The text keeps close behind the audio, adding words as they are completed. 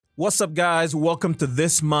What's up, guys? Welcome to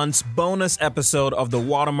this month's bonus episode of the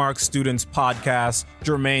Watermark Students Podcast.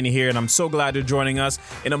 Jermaine here, and I'm so glad you're joining us.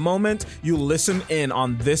 In a moment, you'll listen in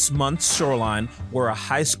on this month's Shoreline, where a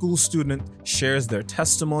high school student shares their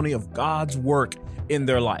testimony of God's work in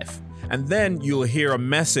their life. And then you'll hear a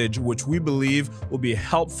message which we believe will be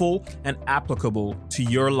helpful and applicable to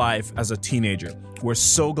your life as a teenager. We're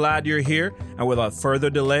so glad you're here, and without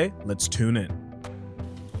further delay, let's tune in.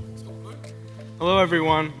 Hello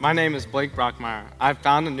everyone, my name is Blake Broekemeier. I've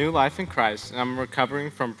found a new life in Christ, and I'm recovering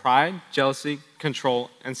from pride, jealousy, control,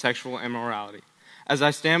 and sexual immorality. As I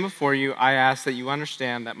stand before you, I ask that you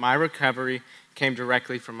understand that my recovery came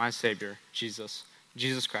directly from my Savior, Jesus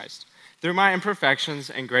Christ. Through my imperfections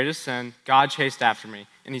and greatest sin, God chased after me,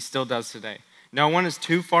 and He still does today. No one is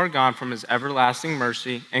too far gone from His everlasting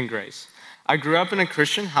mercy and grace. I grew up in a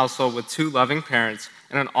Christian household with two loving parents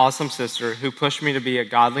and an awesome sister who pushed me to be a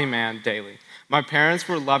godly man daily. My parents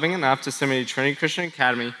were loving enough to send me to Trinity Christian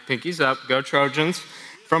Academy, pinkies up, go Trojans,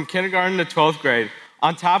 from kindergarten to 12th grade.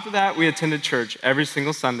 On top of that, we attended church every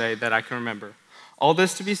single Sunday that I can remember. All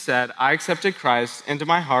this to be said, I accepted Christ into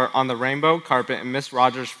my heart on the rainbow carpet in Miss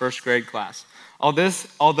Rogers' first grade class.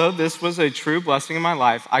 Although this was a true blessing in my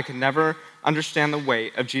life, I could never understand the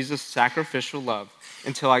weight of Jesus' sacrificial love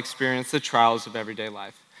until I experienced the trials of everyday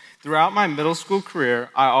life. Throughout my middle school career,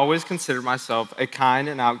 I always considered myself a kind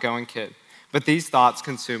and outgoing kid. But these thoughts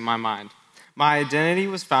consumed my mind. My identity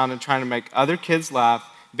was found in trying to make other kids laugh,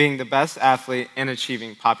 being the best athlete, and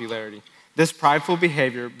achieving popularity. This prideful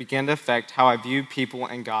behavior began to affect how I viewed people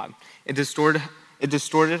and God. It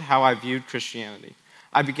distorted how I viewed Christianity.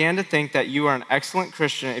 I began to think that you are an excellent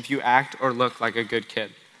Christian if you act or look like a good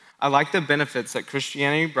kid. I liked the benefits that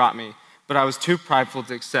Christianity brought me, but I was too prideful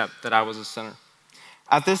to accept that I was a sinner.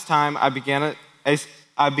 At this time, I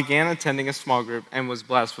began attending a small group and was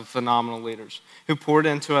blessed with phenomenal leaders who poured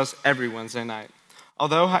into us every Wednesday night.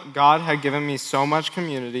 Although God had given me so much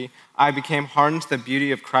community, I became hardened to the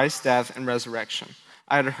beauty of Christ's death and resurrection.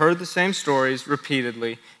 I had heard the same stories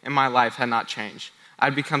repeatedly, and my life had not changed. I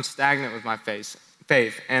had become stagnant with my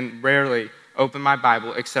faith and rarely opened my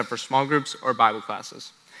Bible except for small groups or Bible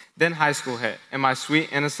classes. Then high school hit, and my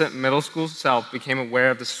sweet, innocent middle school self became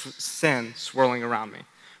aware of the sin swirling around me.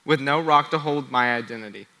 With no rock to hold my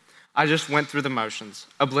identity, I just went through the motions,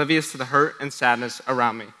 oblivious to the hurt and sadness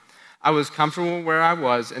around me. I was comfortable where I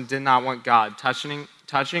was and did not want God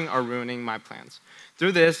touching or ruining my plans.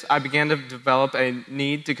 Through this, I began to develop a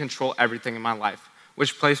need to control everything in my life,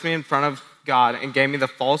 which placed me in front of God and gave me the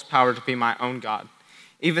false power to be my own God.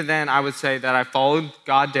 Even then, I would say that I followed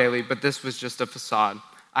God daily, but this was just a facade.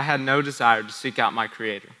 I had no desire to seek out my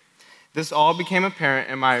Creator. This all became apparent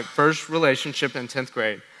in my first relationship in 10th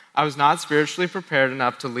grade. I was not spiritually prepared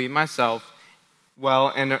enough to lead myself well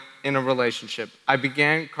in a relationship. I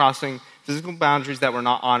began crossing physical boundaries that were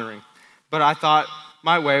not honoring, but I thought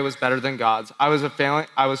my way was better than God's. I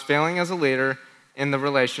was failing as a leader in the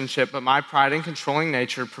relationship, but my pride and controlling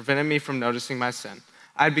nature prevented me from noticing my sin.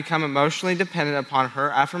 I had become emotionally dependent upon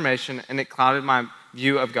her affirmation, and it clouded my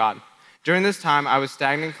view of God. During this time, I was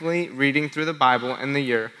stagnantly reading through the Bible in the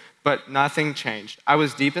year, but nothing changed. I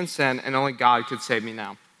was deep in sin, and only God could save me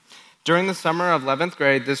now. During the summer of 11th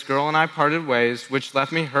grade, this girl and I parted ways, which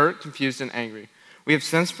left me hurt, confused, and angry. We have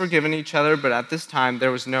since forgiven each other, but at this time,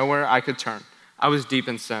 there was nowhere I could turn. I was deep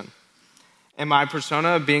in sin. And my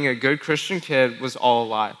persona of being a good Christian kid was all a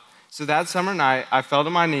lie. So that summer night, I fell to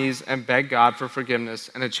my knees and begged God for forgiveness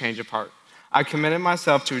and a change of heart. I committed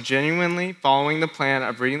myself to genuinely following the plan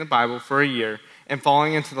of reading the Bible for a year and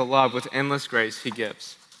falling into the love with endless grace He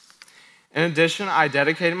gives. In addition, I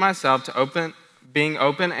dedicated myself to being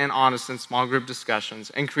open and honest in small group discussions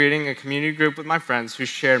and creating a community group with my friends who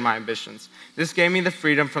shared my ambitions. This gave me the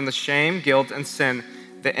freedom from the shame, guilt, and sin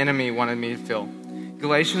the enemy wanted me to feel.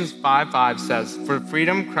 Galatians 5:5 says, For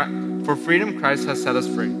freedom Christ has set us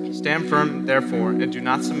free. Stand firm, therefore, and do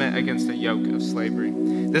not submit against the yoke of slavery.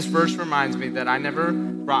 This verse reminds me that I never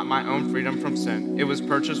brought my own freedom from sin. It was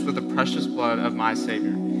purchased with the precious blood of my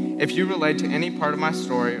Savior. If you relate to any part of my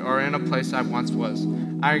story or in a place I once was,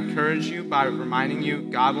 I encourage you by reminding you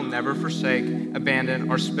God will never forsake,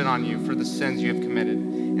 abandon, or spit on you for the sins you have committed.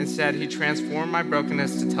 Instead, He transformed my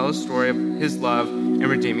brokenness to tell a story of His love and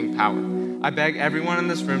redeeming power. I beg everyone in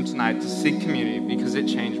this room tonight to seek community because it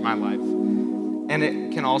changed my life. And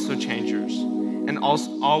it can also change yours. And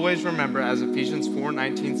also, always remember, as Ephesians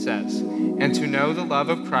 4:19 says, and to know the love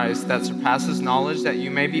of Christ that surpasses knowledge, that you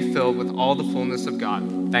may be filled with all the fullness of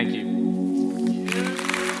God. Thank you.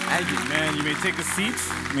 Amen. You may take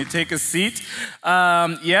a seat.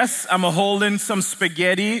 Yes, I'm holding some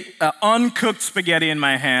spaghetti, uncooked spaghetti in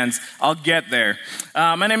my hands. I'll get there.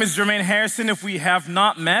 My name is Jermaine Harrison, if we have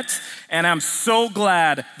not met, and I'm so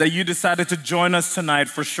glad that you decided to join us tonight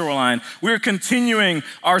for Shoreline. We're continuing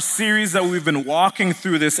our series that we've been walking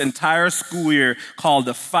through this entire school year called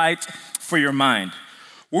The Fight for Your Mind,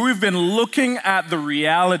 where we've been looking at the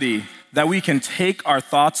reality that we can take our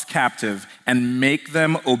thoughts captive and make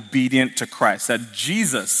them obedient to Christ. That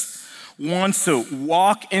Jesus wants to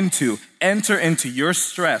enter into your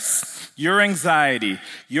stress, your anxiety,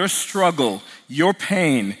 your struggle, your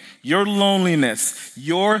pain, your loneliness,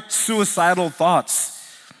 your suicidal thoughts,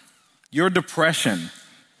 your depression,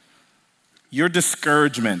 your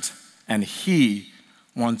discouragement, and He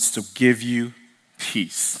wants to give you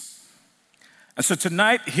peace. And so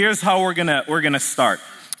tonight, here's how we're gonna start.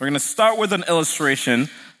 We're going to start with an illustration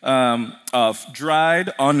of dried,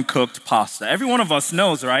 uncooked pasta. Every one of us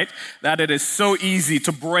knows, right, that it is so easy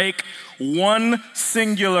to break one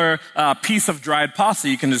singular piece of dried pasta.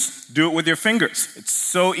 You can just do it with your fingers. It's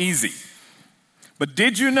so easy. But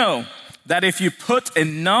did you know that if you put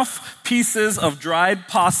enough pieces of dried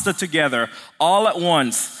pasta together all at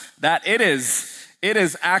once, that it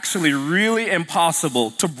is actually really impossible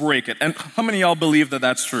to break it? And how many of y'all believe that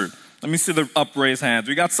that's true? Let me see the upraised hands.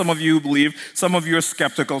 We got some of you who believe, some of you are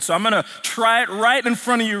skeptical. So I'm going to try it right in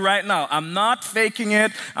front of you right now. I'm not faking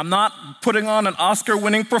it. I'm not putting on an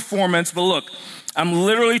Oscar-winning performance. But look, I'm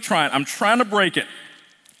literally trying. I'm trying to break it.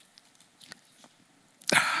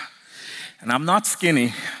 And I'm not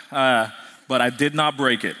skinny, but I did not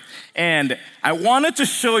break it. And I wanted to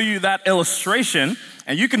show you that illustration.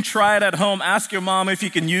 And you can try it at home. Ask your mom if you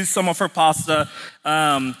can use some of her pasta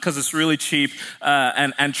because it's really cheap.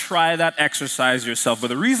 And try that exercise yourself. But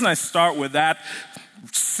the reason I start with that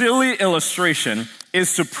silly illustration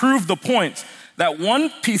is to prove the point that one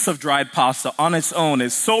piece of dried pasta on its own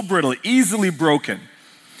is so brittle, easily broken.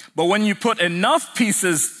 But when you put enough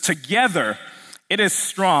pieces together, it is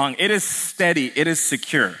strong, it is steady, it is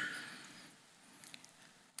secure.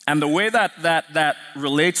 And the way that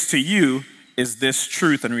relates to you is this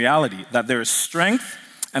truth and reality, that there is strength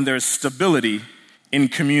and there is stability in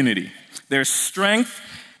community. There's strength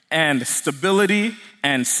and stability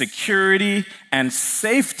and security and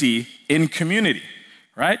safety in community,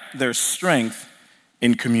 right? There's strength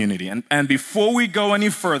in community. And before we go any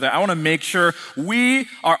further, I want to make sure we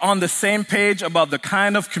are on the same page about the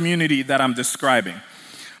kind of community that I'm describing.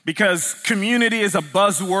 Because community is a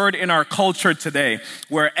buzzword in our culture today,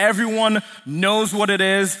 where everyone knows what it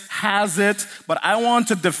is, has it, but I want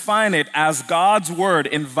to define it as God's word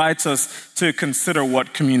invites us to consider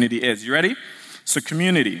what community is. You ready? So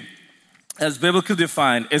community, as biblically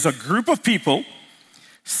defined, is a group of people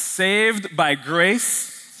saved by grace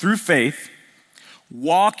through faith,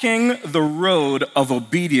 walking the road of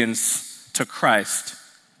obedience to Christ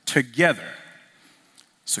together.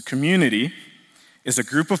 So community is a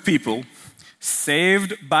group of people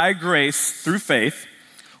saved by grace through faith,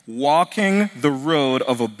 walking the road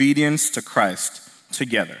of obedience to Christ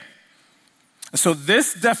together. So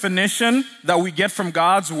this definition that we get from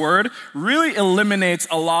God's word really eliminates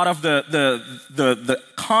a lot of the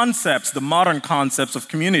concepts, the modern concepts of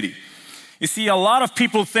community. You see, a lot of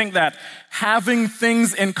people think that having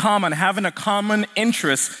things in common, having a common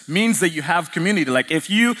interest means that you have community. Like if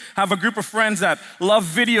you have a group of friends that love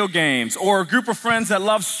video games, or a group of friends that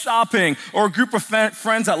love shopping, or a group of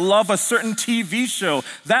friends that love a certain TV show,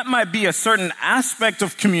 that might be a certain aspect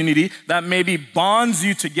of community that maybe bonds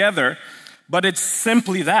you together, but it's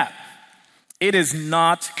simply that. It is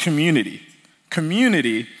not community.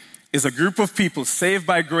 Community is a group of people saved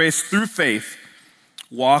by grace through faith,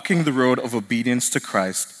 walking the road of obedience to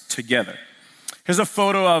Christ together. Here's a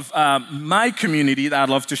photo of my community that I'd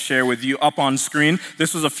love to share with you up on screen.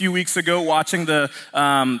 This was a few weeks ago watching the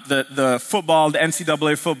football, the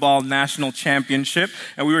NCAA football national championship.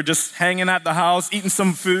 And we were just hanging at the house, eating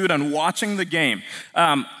some food and watching the game.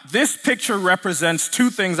 This picture represents two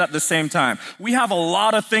things at the same time. We have a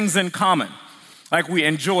lot of things in common. Like we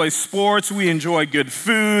enjoy sports, we enjoy good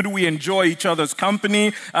food, we enjoy each other's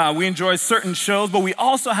company, we enjoy certain shows, but we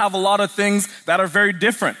also have a lot of things that are very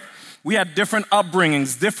different. We had different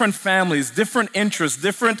upbringings, different families, different interests,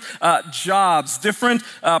 different jobs, different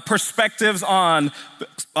perspectives on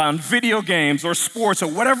video games or sports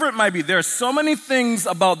or whatever it might be. There are so many things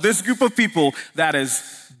about this group of people that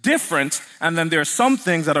is different, and then there are some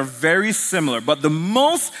things that are very similar. But the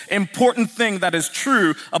most important thing that is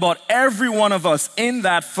true about every one of us in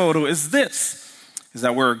that photo is this, is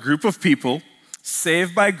that we're a group of people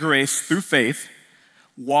saved by grace through faith,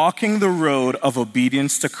 walking the road of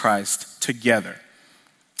obedience to Christ together.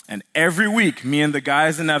 And every week, me and the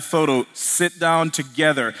guys in that photo sit down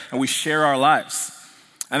together and we share our lives.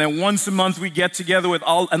 And then once a month we get together with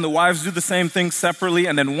all, and the wives do the same thing separately.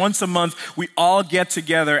 And then once a month we all get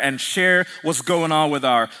together and share what's going on with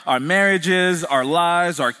our marriages, our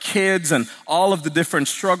lives, our kids, and all of the different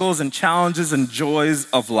struggles and challenges and joys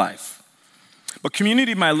of life. But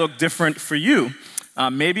community might look different for you.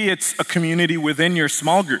 Maybe it's a community within your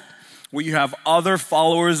small group where you have other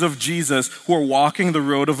followers of Jesus who are walking the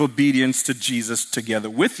road of obedience to Jesus together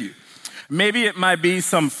with you. Maybe it might be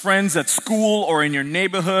some friends at school or in your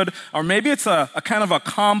neighborhood, or maybe it's a kind of a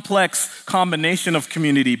complex combination of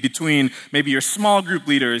community between maybe your small group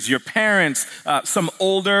leaders, your parents, some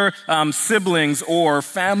older siblings or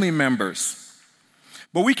family members.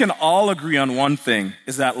 But we can all agree on one thing,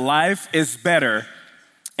 is that life is better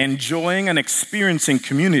enjoying and experiencing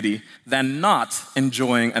community than not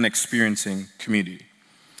enjoying and experiencing community.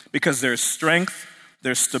 Because there's strength,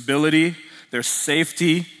 there's stability, there's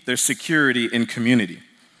safety, there's security in community.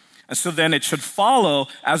 And so then it should follow,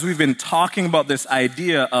 as we've been talking about this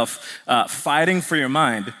idea of fighting for your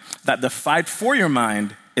mind, that the fight for your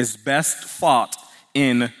mind is best fought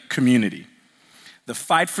in community. The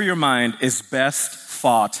fight for your mind is best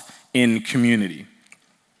fought in community.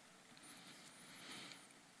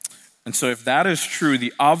 And so if that is true,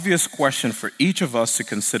 the obvious question for each of us to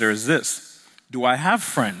consider is this: do I have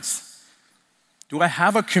friends? Do I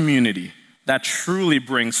have a community that truly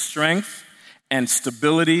brings strength and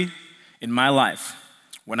stability in my life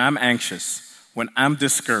when I'm anxious, when I'm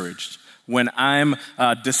discouraged, when I'm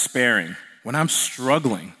despairing, when I'm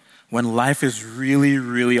struggling, when life is really,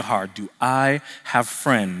 really hard? Do I have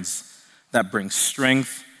friends that bring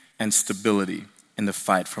strength and stability in the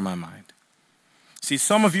fight for my mind? See,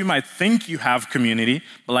 some of you might think you have community,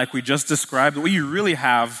 but like we just described, what you really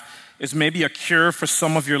have is maybe a cure for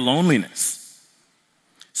some of your loneliness.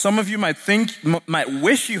 Some of you might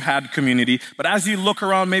wish you had community, but as you look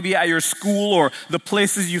around maybe at your school or the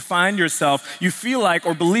places you find yourself, you feel like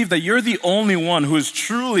or believe that you're the only one who is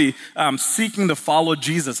truly seeking to follow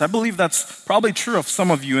Jesus. I believe that's probably true of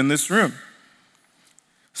some of you in this room.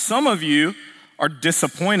 Some of you are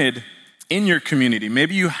disappointed in your community.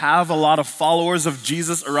 Maybe you have a lot of followers of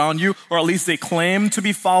Jesus around you, or at least they claim to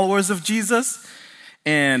be followers of Jesus,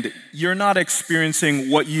 and you're not experiencing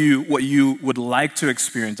what you would like to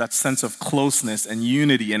experience, that sense of closeness and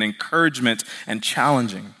unity and encouragement and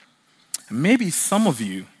challenging. And maybe some of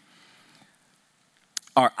you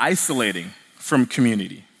are isolating from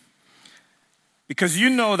community. Because you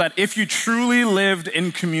know that if you truly lived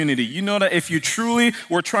in community, you know that if you truly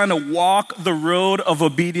were trying to walk the road of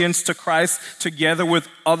obedience to Christ together with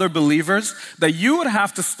other believers, that you would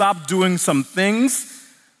have to stop doing some things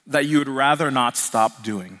that you would rather not stop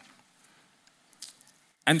doing.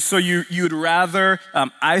 And so you'd rather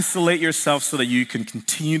isolate yourself so that you can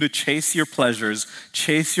continue to chase your pleasures,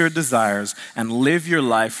 chase your desires, and live your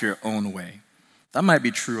life your own way. That might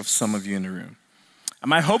be true of some of you in the room. And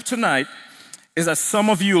my hope tonight is that some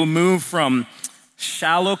of you will move from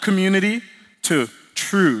shallow community to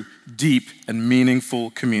true, deep, and meaningful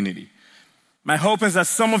community. My hope is that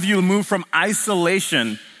some of you will move from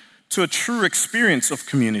isolation to a true experience of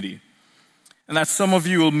community. And that some of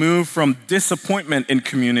you will move from disappointment in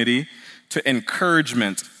community to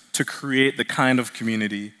encouragement to create the kind of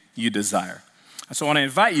community you desire. And so I want to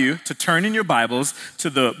invite you to turn in your Bibles to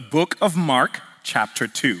the book of Mark, chapter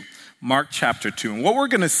 2. Mark chapter 2. And what we're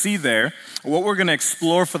going to see there, what we're going to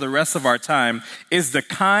explore for the rest of our time, is the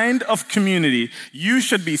kind of community you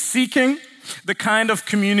should be seeking, the kind of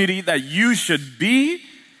community that you should be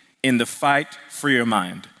in the fight for your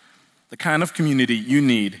mind. The kind of community you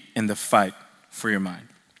need in the fight for your mind.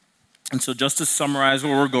 And so just to summarize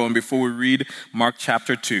where we're going before we read Mark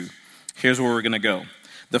chapter 2, here's where we're going to go.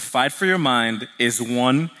 The fight for your mind is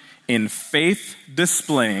one in faith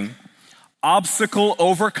displaying, obstacle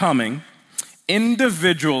overcoming,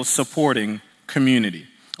 individual supporting community.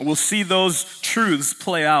 And we'll see those truths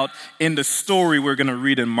play out in the story we're going to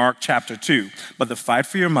read in Mark chapter 2. But the fight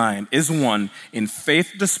for your mind is one in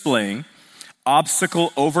faith displaying,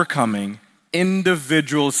 obstacle overcoming,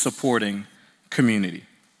 individual supporting community.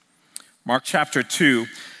 Mark chapter 2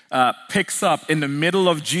 picks up in the middle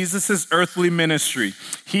of Jesus' earthly ministry.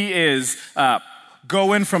 He is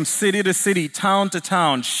going from city to city, town to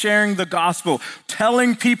town, sharing the gospel,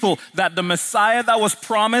 telling people that the Messiah that was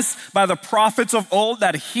promised by the prophets of old,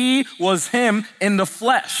 that he was him in the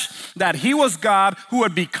flesh, that he was God who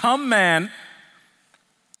had become man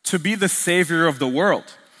to be the savior of the world.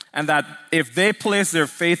 and that if they place their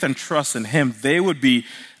faith and trust in him, they would be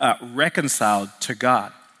reconciled to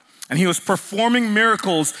God. And he was performing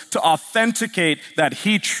miracles to authenticate that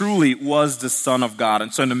he truly was the Son of God.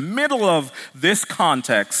 And so in the middle of this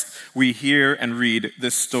context, we hear and read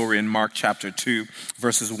this story in Mark chapter 2,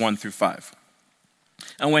 verses 1 through 5.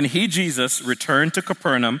 And when he, Jesus, returned to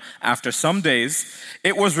Capernaum after some days,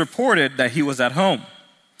 it was reported that he was at home.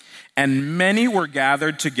 And many were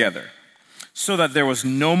gathered together, so that there was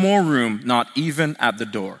no more room, not even at the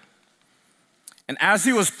door. And as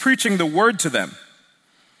he was preaching the word to them,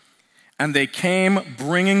 and they came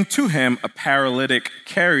bringing to him a paralytic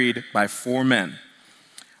carried by 4 men.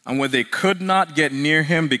 And when they could not get near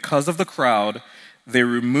him because of the crowd, they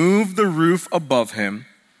removed the roof above him.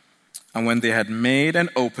 And when they had made an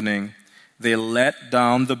opening, they let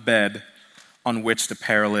down the bed on which the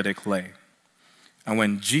paralytic lay. And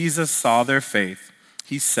when Jesus saw their faith,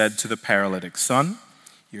 he said to the paralytic, "Son,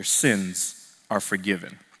 your sins are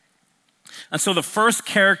forgiven." And so the first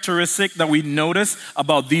characteristic that we notice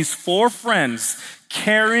about these 4 friends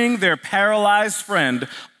carrying their paralyzed friend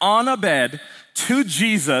on a bed to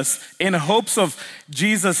Jesus in hopes of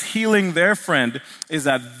Jesus healing their friend is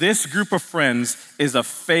that this group of friends is a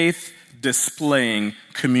faith-displaying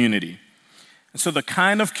community. And so the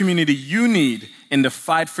kind of community you need in the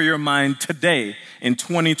fight for your mind today in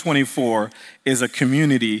 2024 is a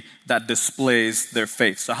community that displays their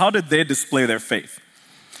faith. So how did they display their faith?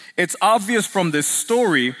 It's obvious from this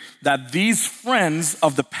story that these friends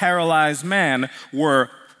of the paralyzed man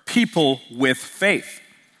were people with faith.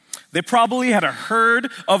 They probably had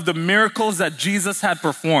heard of the miracles that Jesus had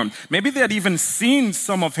performed. Maybe they had even seen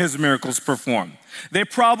some of his miracles performed. They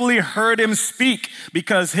probably heard him speak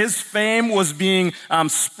because his fame was being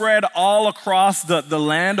spread all across the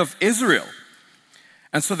land of Israel.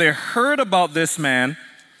 And so they heard about this man.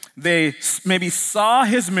 They maybe saw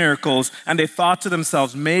his miracles and they thought to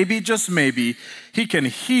themselves, maybe, just maybe, he can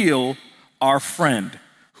heal our friend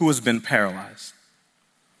who has been paralyzed.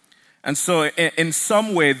 And so in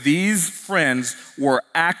some way, these friends were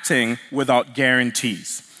acting without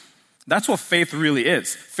guarantees. That's what faith really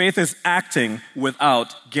is. Faith is acting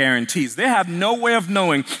without guarantees. They had no way of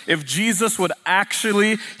knowing if Jesus would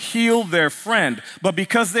actually heal their friend. But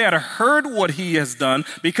because they had heard what he has done,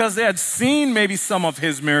 because they had seen maybe some of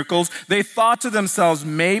his miracles, they thought to themselves,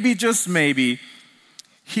 maybe, just maybe,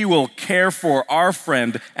 he will care for our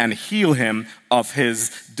friend and heal him of his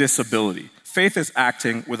disability. Faith is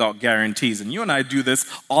acting without guarantees. And you and I do this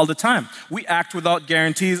all the time. We act without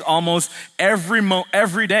guarantees almost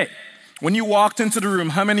every day. When you walked into the room,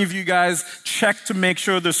 how many of you guys checked to make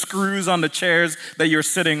sure the screws on the chairs that you're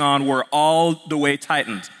sitting on were all the way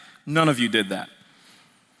tightened? None of you did that.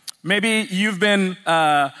 Maybe you've been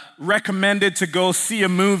recommended to go see a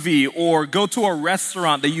movie or go to a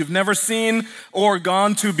restaurant that you've never seen or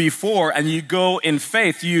gone to before, and you go in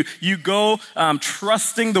faith. You go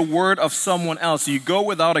trusting the word of someone else. You go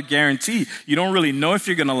without a guarantee. You don't really know if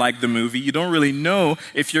you're going to like the movie. You don't really know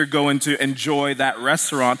if you're going to enjoy that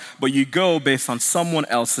restaurant, but you go based on someone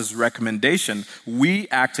else's recommendation. We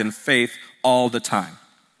act in faith all the time.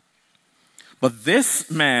 But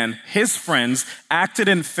this man, his friends, acted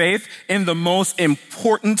in faith in the most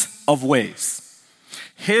important of ways.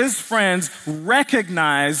 His friends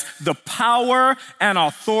recognized the power and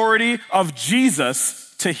authority of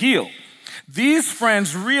Jesus to heal. These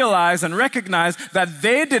friends realized and recognized that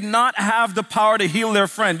they did not have the power to heal their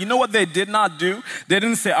friend. You know what they did not do? They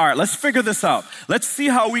didn't say, all right, let's figure this out. Let's see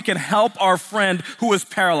how we can help our friend who is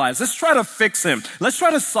paralyzed. Let's try to fix him. Let's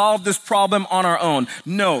try to solve this problem on our own.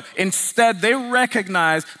 No, instead, they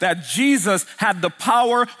recognized that Jesus had the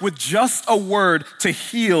power with just a word to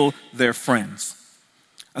heal their friends.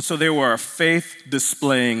 And so they were a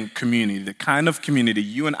faith-displaying community, the kind of community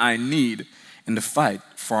you and I need in the fight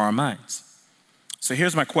for our minds. So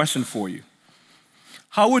here's my question for you.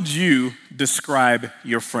 How would you describe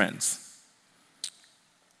your friends?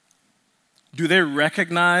 Do they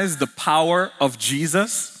recognize the power of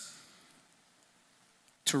Jesus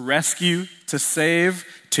to rescue, to save,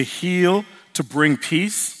 to heal, to bring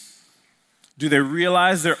peace? Do they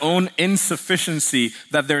realize their own insufficiency,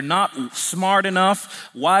 that they're not smart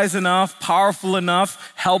enough, wise enough, powerful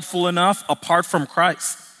enough, helpful enough apart from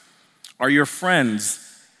Christ? Are your friends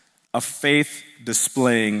a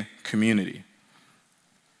faith-displaying community?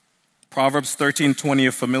 Proverbs 13:20,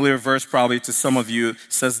 a familiar verse probably to some of you,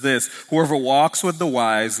 says this: whoever walks with the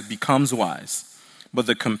wise becomes wise, but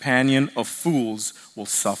the companion of fools will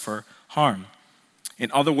suffer harm. In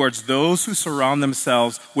other words, those who surround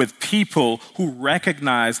themselves with people who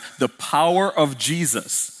recognize the power of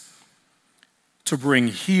Jesus to bring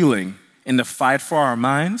healing in the fight for our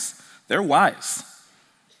minds, they're wise.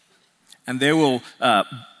 And they will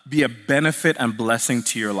be a benefit and blessing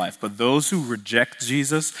to your life. But those who reject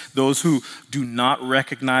Jesus, those who do not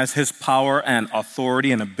recognize his power and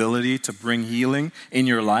authority and ability to bring healing in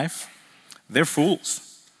your life, they're fools.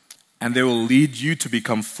 And they will lead you to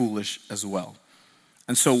become foolish as well.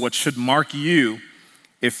 And so what should mark you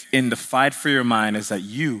if in the fight for your mind is that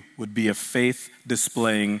you would be a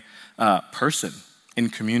faith-displaying person in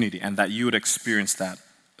community and that you would experience that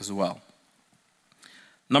as well.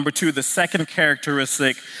 Number 2, the second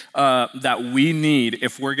characteristic that we need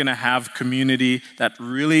if we're going to have community that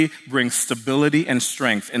really brings stability and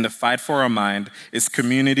strength in the fight for our mind is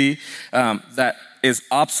community that is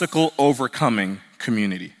obstacle-overcoming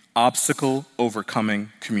community.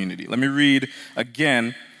 Obstacle-overcoming community. Let me read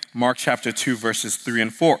again Mark chapter 2, verses 3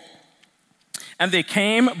 and 4. And they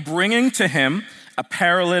came bringing to him a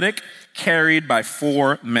paralytic carried by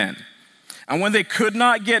 4 men. And when they could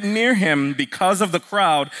not get near him because of the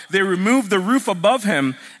crowd, they removed the roof above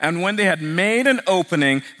him. And when they had made an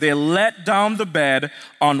opening, they let down the bed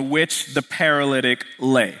on which the paralytic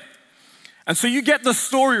lay. And so you get the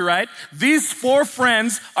story, right? These 4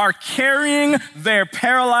 friends are carrying their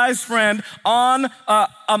paralyzed friend on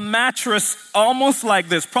a mattress almost like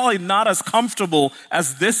this, probably not as comfortable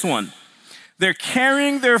as this one. They're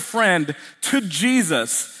carrying their friend to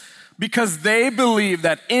Jesus because they believe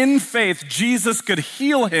that in faith, Jesus could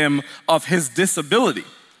heal him of his disability.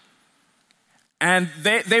 And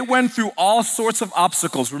they went through all sorts of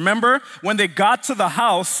obstacles. Remember, when they got to the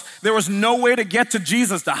house, there was no way to get to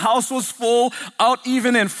Jesus. The house was full, out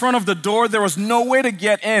even in front of the door, there was no way to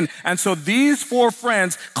get in. And so these 4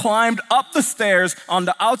 friends climbed up the stairs on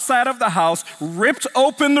the outside of the house, ripped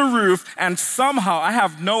open the roof, and somehow, I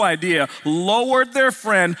have no idea, lowered their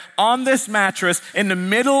friend on this mattress in the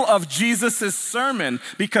middle of Jesus' sermon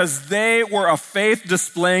because they were a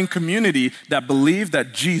faith-displaying community that believed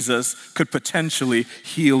that Jesus could potentially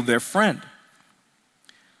heal their friend.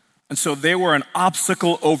 And so they were an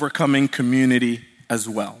obstacle-overcoming community as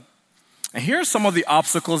well. And here are some of the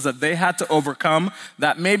obstacles that they had to overcome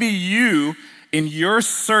that maybe you, in your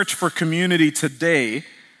search for community today,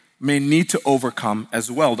 may need to overcome as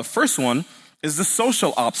well. The first one is the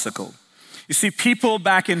social obstacle. You see, people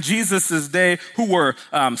back in Jesus' day who were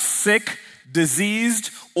sick,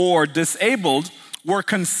 diseased, or disabled were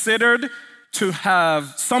considered to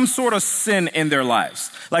have some sort of sin in their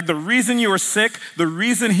lives. Like the reason you were sick, the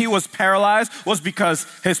reason he was paralyzed was because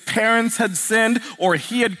his parents had sinned or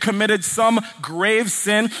he had committed some grave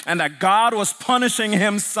sin and that God was punishing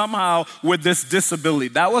him somehow with this disability.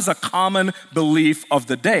 That was a common belief of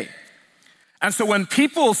the day. And so when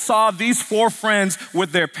people saw these 4 friends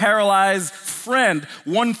with their paralyzed friend,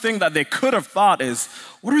 one thing that they could have thought is,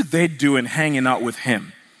 what are they doing hanging out with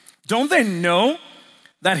him? Don't they know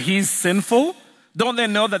that he's sinful? Don't they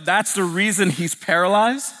know that that's the reason he's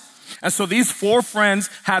paralyzed? And so these 4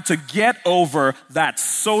 friends had to get over that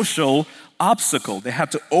social obstacle. They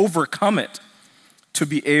had to overcome it to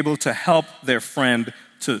be able to help their friend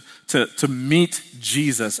to meet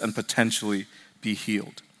Jesus and potentially be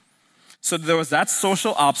healed. So there was that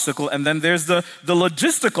social obstacle, and then there's the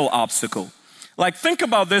logistical obstacle. Like, think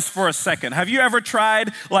about this for a second. Have you ever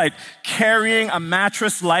tried, like, carrying a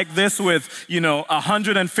mattress like this with, a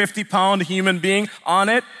 150-pound human being on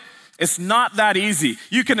it? It's not that easy.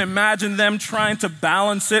 You can imagine them trying to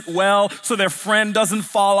balance it well so their friend doesn't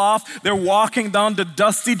fall off. They're walking down the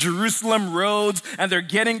dusty Jerusalem roads and they're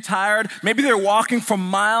getting tired. Maybe they're walking for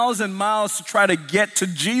miles and miles to try to get to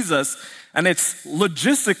Jesus. And it's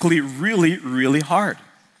logistically really, really hard.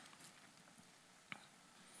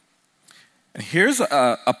 And here's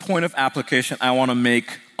a point of application I want to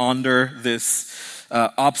make under this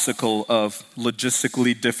obstacle of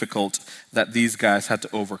logistically difficult that these guys had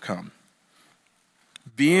to overcome.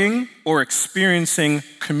 Being or experiencing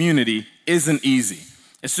community isn't easy.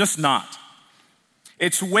 It's just not.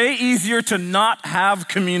 It's way easier to not have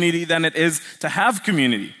community than it is to have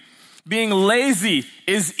community. Being lazy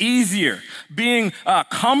is easier. Being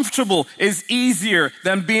comfortable is easier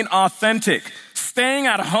than being authentic. Staying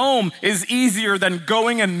at home is easier than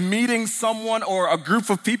going and meeting someone or a group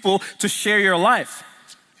of people to share your life.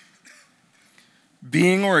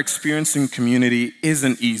 Being or experiencing community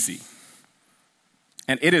isn't easy.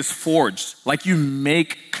 And it is forged. Like you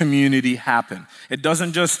make community happen. It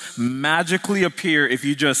doesn't just magically appear if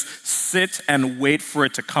you just sit and wait for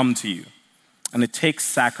it to come to you. And it takes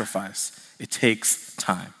sacrifice. It takes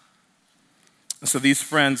time. And so these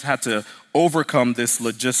friends had to overcome this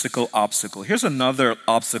logistical obstacle. Here's another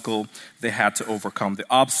obstacle they had to overcome, the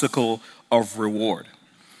obstacle of reward.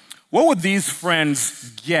 What would these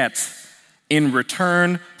friends get in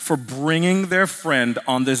return for bringing their friend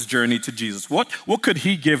on this journey to Jesus? What could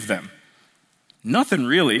he give them? Nothing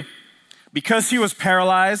really. Because he was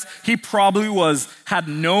paralyzed, he probably had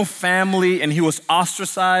no family and he was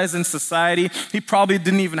ostracized in society. He probably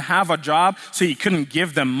didn't even have a job, so he couldn't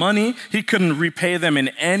give them money. He couldn't repay them in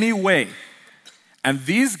any way. And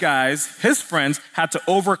these guys, his friends, had to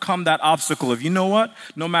overcome that obstacle of, you know what?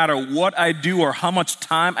 No matter what I do or how much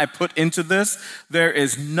time I put into this, there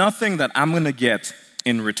is nothing that I'm going to get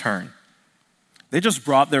in return. They just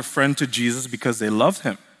brought their friend to Jesus because they loved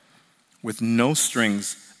him with no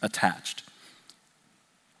strings attached.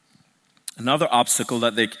 Another obstacle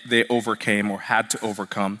that they overcame or had to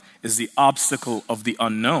overcome is the obstacle of the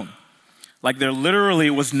unknown. Like there literally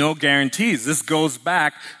was no guarantees. This goes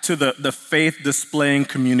back to the faith displaying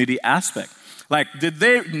community aspect. Like, did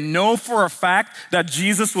they know for a fact that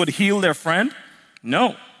Jesus would heal their friend?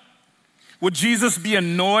 No. Would Jesus be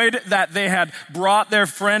annoyed that they had brought their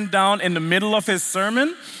friend down in the middle of his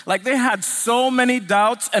sermon? Like they had so many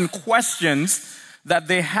doubts and questions that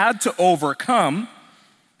they had to overcome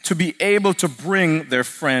to be able to bring their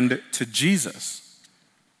friend to Jesus.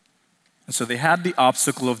 And so they had the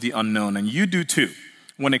obstacle of the unknown, and you do too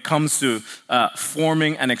when it comes to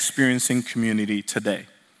forming and experiencing community today.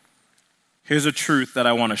 Here's a truth that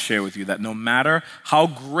I want to share with you, that no matter how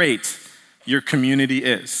great your community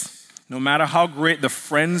is, no matter how great the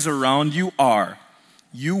friends around you are,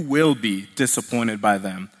 you will be disappointed by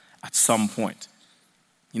them at some point.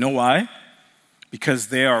 You know why? Because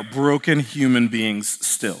they are broken human beings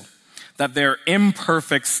still. That they're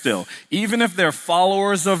imperfect still. Even if they're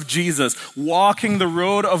followers of Jesus, walking the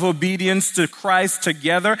road of obedience to Christ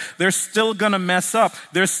together, they're still gonna mess up.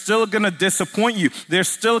 They're still gonna disappoint you. They're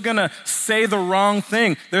still gonna say the wrong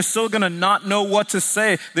thing. They're still gonna not know what to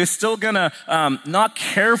say. They're still gonna not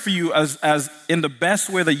care for you as in the best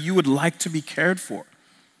way that you would like to be cared for.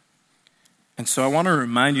 And so I want to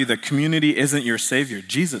remind you that community isn't your savior.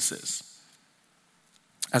 Jesus is.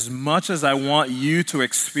 As much as I want you to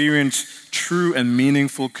experience true and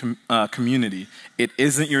meaningful community, it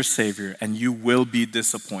isn't your savior, and you will be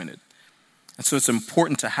disappointed. And so it's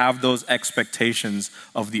important to have those expectations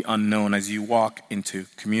of the unknown as you walk into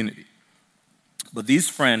community. But these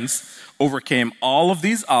friends overcame all of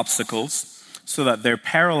these obstacles so that their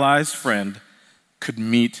paralyzed friend could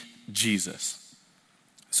meet Jesus.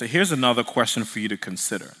 So here's another question for you to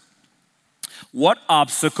consider. What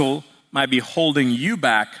obstacle might be holding you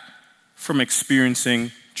back from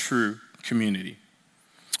experiencing true community?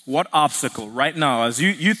 What obstacle right now, as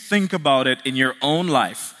you think about it in your own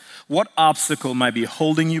life, what obstacle might be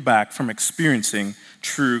holding you back from experiencing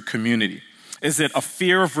true community? Is it a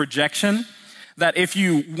fear of rejection? That if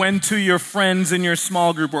you went to your friends in your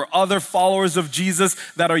small group or other followers of Jesus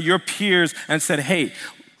that are your peers and said, hey,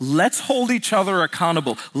 let's hold each other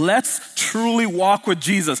accountable. Let's truly walk with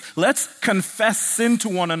Jesus. Let's confess sin to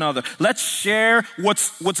one another. Let's share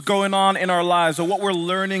what's going on in our lives or what we're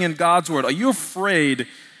learning in God's word. Are you afraid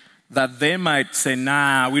that they might say,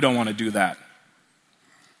 nah, we don't want to do that?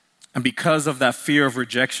 And because of that fear of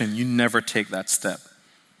rejection, you never take that step.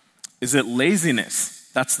 Is it laziness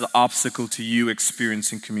that's the obstacle to you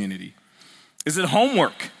experiencing community? Is it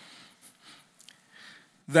homework?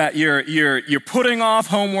 That you're putting off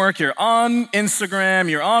homework, you're on Instagram,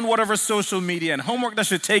 you're on whatever social media, and homework that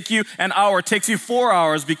should take you an hour takes you 4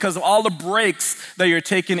 hours because of all the breaks that you're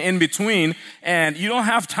taking in between, and you don't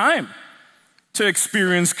have time to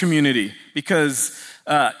experience community because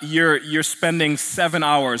you're spending 7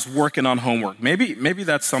 hours working on homework. Maybe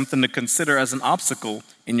that's something to consider as an obstacle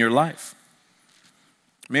in your life.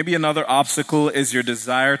 Maybe another obstacle is your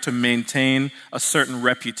desire to maintain a certain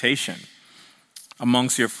reputation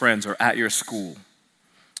amongst your friends or at your school.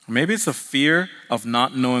 Or maybe it's a fear of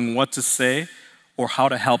not knowing what to say or how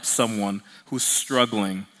to help someone who's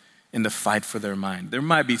struggling in the fight for their mind. There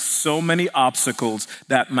might be so many obstacles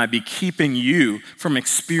that might be keeping you from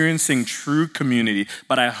experiencing true community.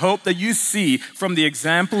 But I hope that you see from the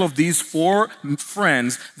example of these 4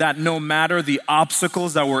 friends that no matter the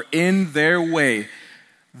obstacles that were in their way,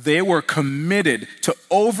 they were committed to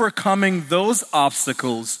overcoming those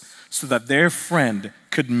obstacles so that their friend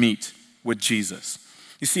could meet with Jesus.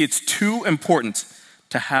 You see, it's too important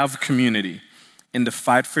to have community in the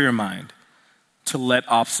fight for your mind to let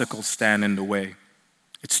obstacles stand in the way.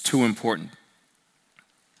 It's too important.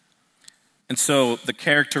 And so the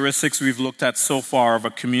characteristics we've looked at so far of a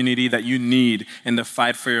community that you need in the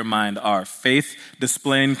fight for your mind are faith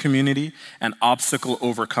displaying community and obstacle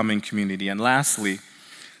overcoming community. And lastly,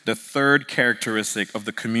 the third characteristic of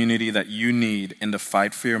the community that you need in the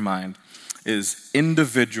fight for your mind is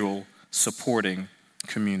individual supporting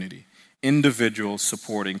community. individual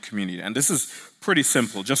supporting community. And this is pretty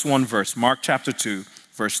simple, just one verse, Mark chapter 2,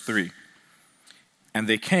 verse 3. And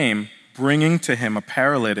they came, bringing to him a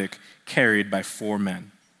paralytic carried by 4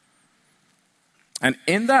 men. And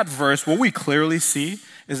in that verse, what we clearly see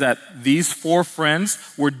is that these 4 friends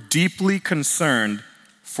were deeply concerned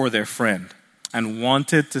for their friend and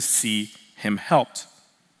wanted to see him helped.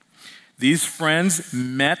 These friends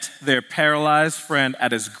met their paralyzed friend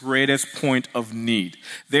at his greatest point of need.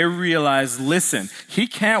 They realized, listen, he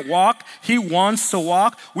can't walk. He wants to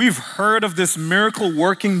walk. We've heard of this miracle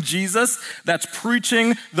working Jesus that's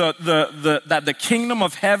preaching that the kingdom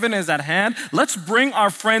of heaven is at hand. Let's bring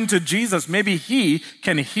our friend to Jesus. Maybe he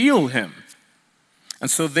can heal him.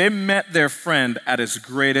 And so they met their friend at his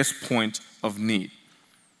greatest point of need.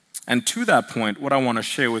 And to that point, what I want to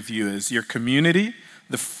share with you is your community,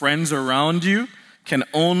 the friends around you, can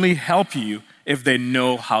only help you if they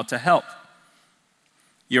know how to help.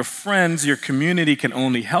 Your friends, your community can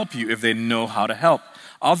only help you if they know how to help.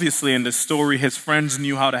 Obviously, in this story, his friends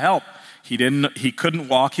knew how to help. He couldn't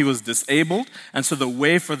walk, he was disabled, and so the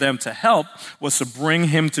way for them to help was to bring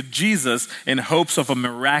him to Jesus in hopes of a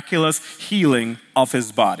miraculous healing of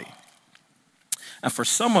his body. And for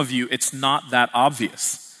some of you, it's not that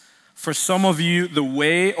obvious. For some of you, the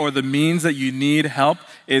way or the means that you need help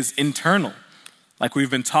is internal. Like we've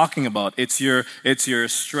been talking about, it's your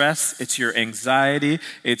stress, it's your anxiety,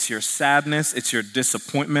 it's your sadness, it's your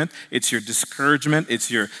disappointment, it's your discouragement, it's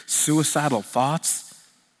your suicidal thoughts,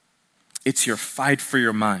 it's your fight for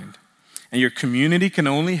your mind. And your community can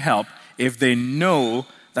only help if they know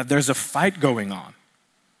that there's a fight going on.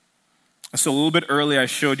 So a little bit earlier, I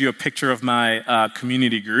showed you a picture of my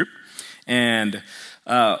community group, and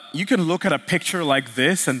you can look at a picture like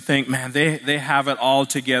this and think, man, they have it all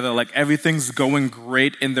together, like everything's going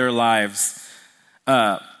great in their lives.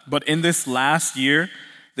 But in this last year,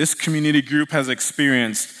 this community group has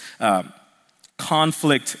experienced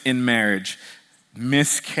conflict in marriage,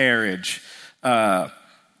 miscarriage,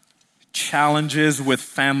 challenges with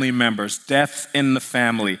family members, deaths in the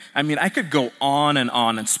family. I mean, I could go on,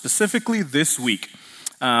 and specifically this week,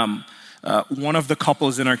 one of the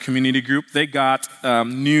couples in our community group, they got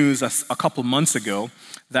news a couple months ago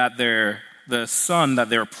that the son that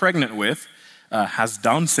they're pregnant with has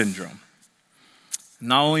Down syndrome.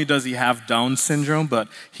 Not only does he have Down syndrome, but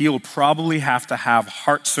he'll probably have to have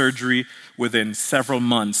heart surgery within several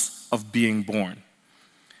months of being born.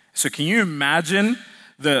 So can you imagine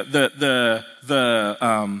the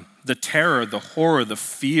terror, the horror, the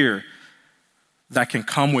fear that can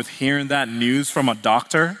come with hearing that news from a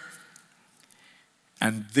doctor?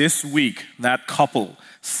 And this week, that couple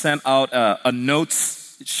sent out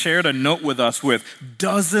shared a note with us with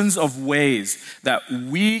dozens of ways that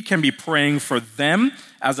we can be praying for them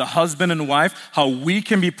as a husband and wife, how we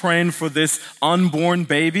can be praying for this unborn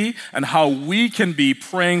baby, and how we can be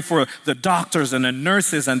praying for the doctors and the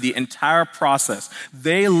nurses and the entire process.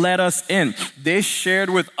 They let us in. They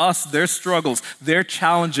shared with us their struggles, their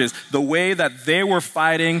challenges, the way that they were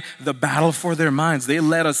fighting the battle for their minds. They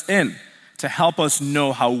let us in to help us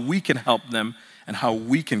know how we can help them and how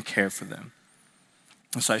we can care for them.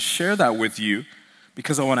 And so I share that with you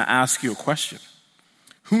because I want to ask you a question.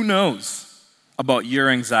 Who knows about your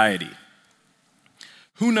anxiety?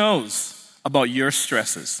 Who knows about your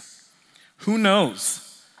stresses? Who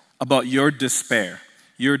knows about your despair,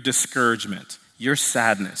 your discouragement, your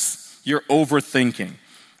sadness, your overthinking,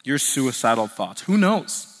 your suicidal thoughts? Who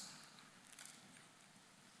knows?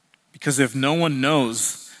 Because if no one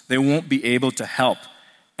knows, they won't be able to help.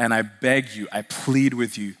 And I beg you, I plead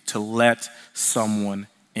with you to let someone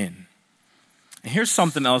in. And here's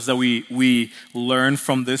something else that we learn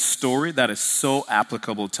from this story that is so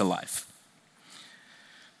applicable to life.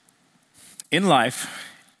 In life,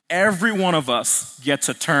 every one of us gets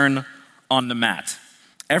a turn on the mat.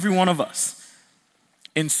 Every one of us.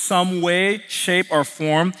 In some way, shape, or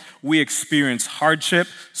form, we experience hardship,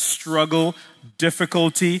 struggle,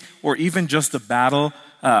 difficulty, or even just a battle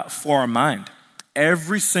for our mind.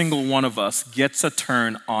 Every single one of us gets a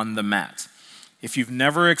turn on the mat. If you've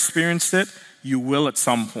never experienced it, you will at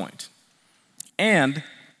some point. And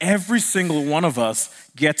every single one of us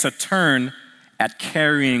gets a turn at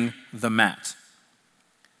carrying the mat.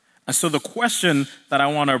 And so the question that I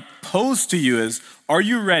want to pose to you is, are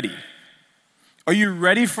you ready? Are you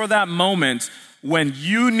ready for that moment when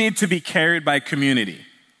you need to be carried by community?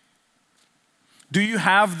 Do you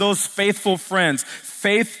have those faithful friends,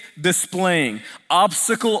 faith displaying,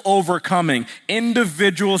 obstacle overcoming,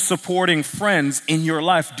 individual supporting friends in your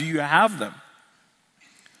life? Do you have them?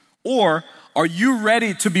 Or are you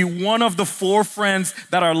ready to be one of the 4 friends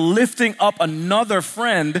that are lifting up another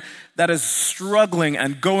friend that is struggling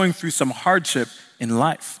and going through some hardship in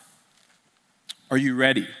life? Are you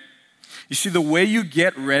ready? You see, the way you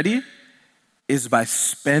get ready is by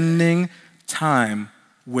spending time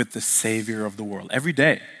with the Savior of the world every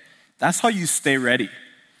day. That's how you stay ready.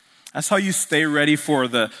 That's how you stay ready for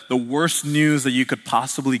the worst news that you could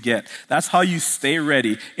possibly get. That's how you stay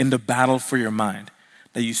ready in the battle for your mind.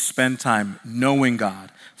 That you spend time knowing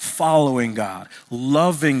God, following God,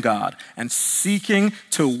 loving God, and seeking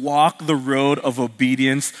to walk the road of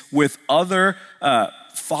obedience with other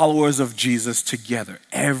followers of Jesus together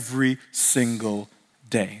every single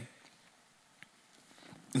day.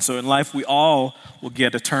 And so in life, we all will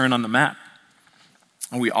get a turn on the mat.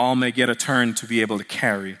 And we all may get a turn to be able to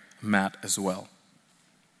carry a mat as well.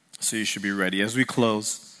 So you should be ready. As we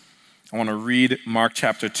close, I want to read Mark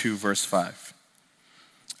chapter 2, verse 5.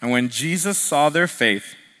 And when Jesus saw their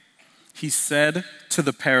faith, he said to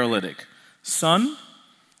the paralytic, "Son,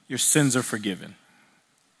 your sins are forgiven."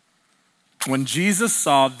 When Jesus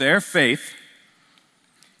saw their faith,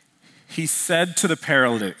 he said to the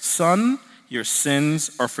paralytic, "Son, your sins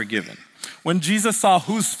are forgiven." When Jesus saw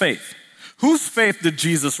whose faith? Whose faith did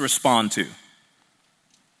Jesus respond to?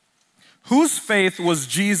 Whose faith was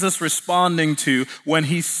Jesus responding to when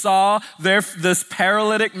he saw this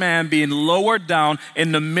paralytic man being lowered down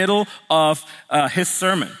in the middle of his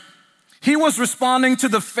sermon? He was responding to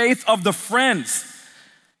the faith of the friends.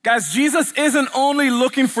 Guys, Jesus isn't only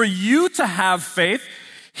looking for you to have faith,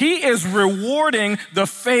 he is rewarding the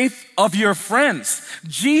faith of your friends.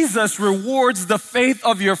 Jesus rewards the faith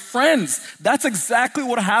of your friends. That's exactly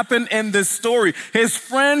what happened in this story. His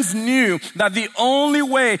friends knew that the only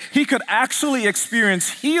way he could actually experience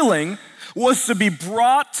healing was to be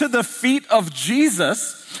brought to the feet of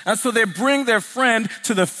Jesus. And so they bring their friend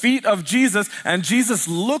to the feet of Jesus, and Jesus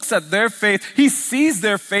looks at their faith. He sees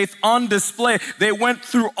their faith on display. They went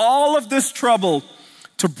through all of this trouble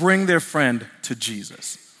to bring their friend to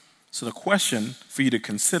Jesus. So the question for you to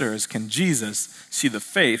consider is, can Jesus see the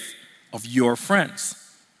faith of your friends?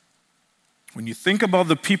 When you think about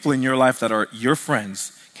the people in your life that are your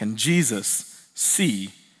friends, can Jesus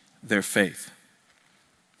see their faith?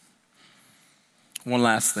 One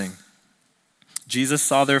last thing. Jesus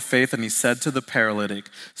saw their faith and he said to the paralytic,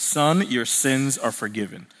 "Son, your sins are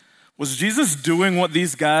forgiven." Was Jesus doing what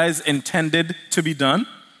these guys intended to be done?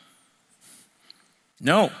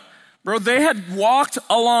 No. Bro, they had walked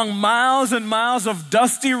along miles and miles of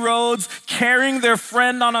dusty roads carrying their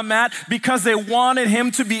friend on a mat because they wanted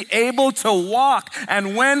him to be able to walk.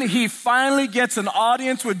 And when he finally gets an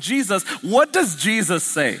audience with Jesus, what does Jesus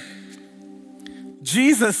say?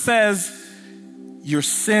 Jesus says, "Your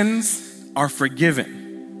sins are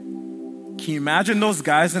forgiven." Can you imagine those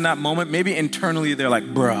guys in that moment? Maybe internally they're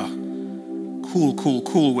like, "Bruh,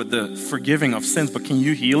 cool with the forgiving of sins, but can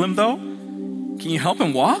you heal him though? Can you help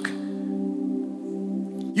him walk?"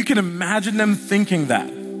 You can imagine them thinking that.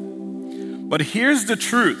 But here's the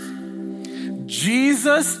truth.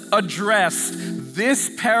 Jesus addressed this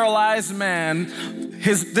paralyzed man,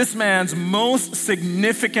 this man's most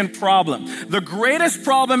significant problem. The greatest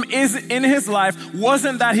problem in his life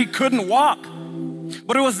wasn't that he couldn't walk,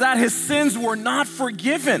 but it was that his sins were not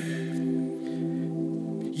forgiven.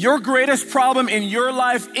 Your greatest problem in your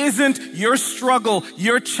life isn't your struggle,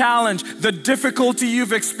 your challenge, the difficulty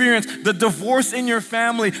you've experienced, the divorce in your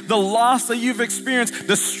family, the loss that you've experienced,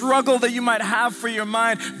 the struggle that you might have for your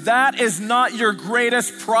mind. That is not your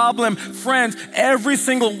greatest problem. Friends, every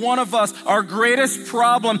single one of us, our greatest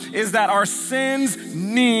problem is that our sins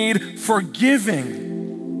need forgiving.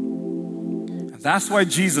 That's why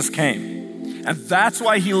Jesus came. And that's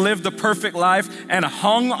why he lived the perfect life and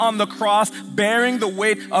hung on the cross, bearing the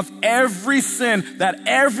weight of every sin that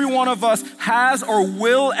every one of us has or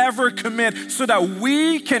will ever commit, so that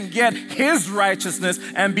we can get his righteousness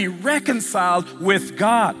and be reconciled with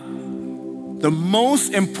God. The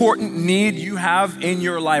most important need you have in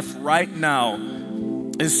your life right now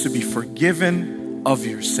is to be forgiven of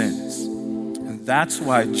your sins. And that's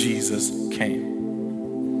why Jesus came.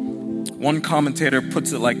 One commentator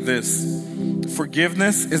puts it like this: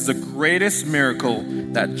 forgiveness is the greatest miracle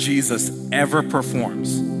that Jesus ever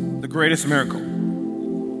performs. The greatest miracle.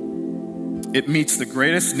 It meets the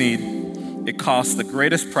greatest need, it costs the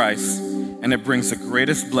greatest price, and it brings the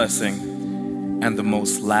greatest blessing and the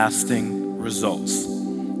most lasting results.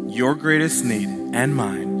 Your greatest need and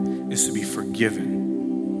mine is to be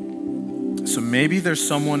forgiven. So maybe there's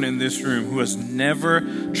someone in this room who has never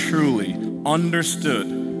truly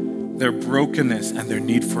understood their brokenness and their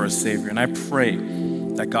need for a Savior. And I pray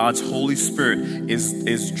that God's Holy Spirit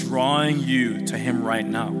is drawing you to him right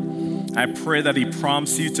now. I pray that he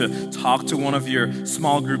prompts you to talk to one of your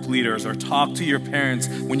small group leaders or talk to your parents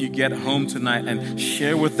when you get home tonight and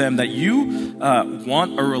share with them that you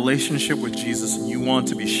want a relationship with Jesus and you want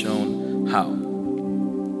to be shown how.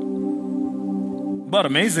 But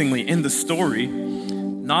amazingly, in the story,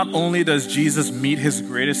 not only does Jesus meet his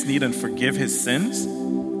greatest need and forgive his sins,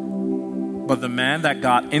 but the man that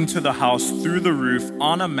got into the house through the roof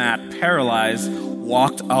on a mat, paralyzed,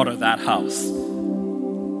 walked out of that house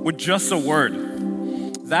with just a word.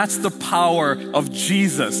 That's the power of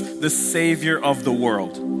Jesus, the Savior of the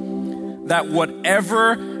world. That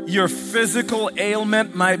whatever your physical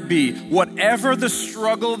ailment might be, whatever the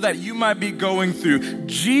struggle that you might be going through,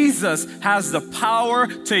 Jesus has the power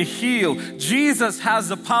to heal. Jesus has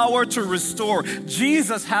the power to restore.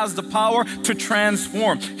 Jesus has the power to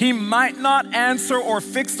transform. He might not answer or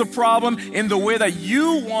fix the problem in the way that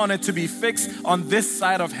you want it to be fixed on this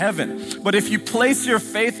side of heaven. But if you place your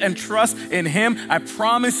faith and trust in him, I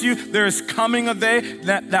promise you there is coming a day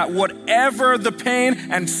that whatever the pain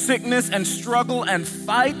and sickness and struggle and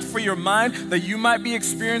fight for your mind that you might be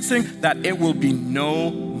experiencing, that it will be no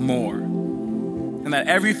more. And that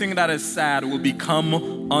everything that is sad will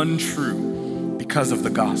become untrue because of the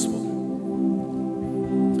gospel.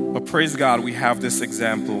 But praise God, we have this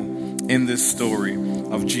example in this story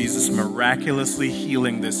of Jesus miraculously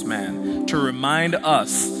healing this man to remind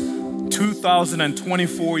us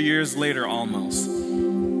 2024 years later almost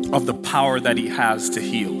of the power that he has to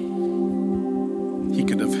heal. He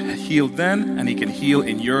could have healed then, and he can heal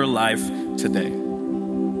in your life today.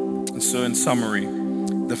 And so in summary,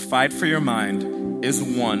 the fight for your mind is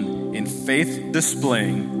won in faith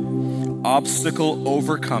displaying, obstacle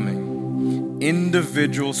overcoming,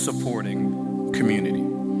 individual supporting community.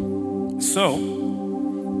 So,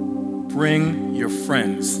 bring your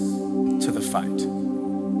friends to the fight.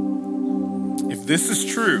 If this is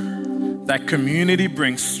true, that community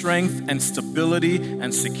brings strength and stability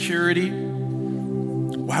and security,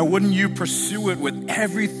 why wouldn't you pursue it with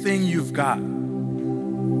everything you've got?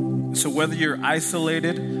 So whether you're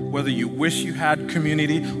isolated, whether you wish you had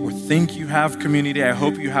community or think you have community, I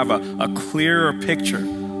hope you have a clearer picture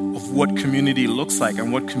of what community looks like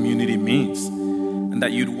and what community means. And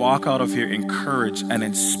that you'd walk out of here encouraged and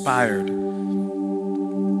inspired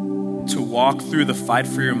to walk through the fight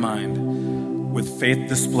for your mind with faith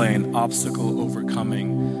displaying, obstacle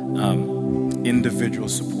overcoming, individual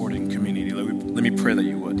supporting community. Let me pray that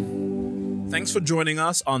you would. Thanks for joining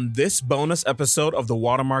us on this bonus episode of the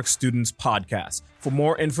Watermark Students Podcast. For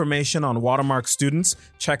more information on Watermark Students,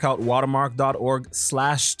 check out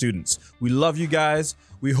watermark.org/students. We love you guys.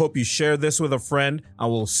 We hope you share this with a friend,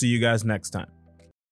 and we'll see you guys next time.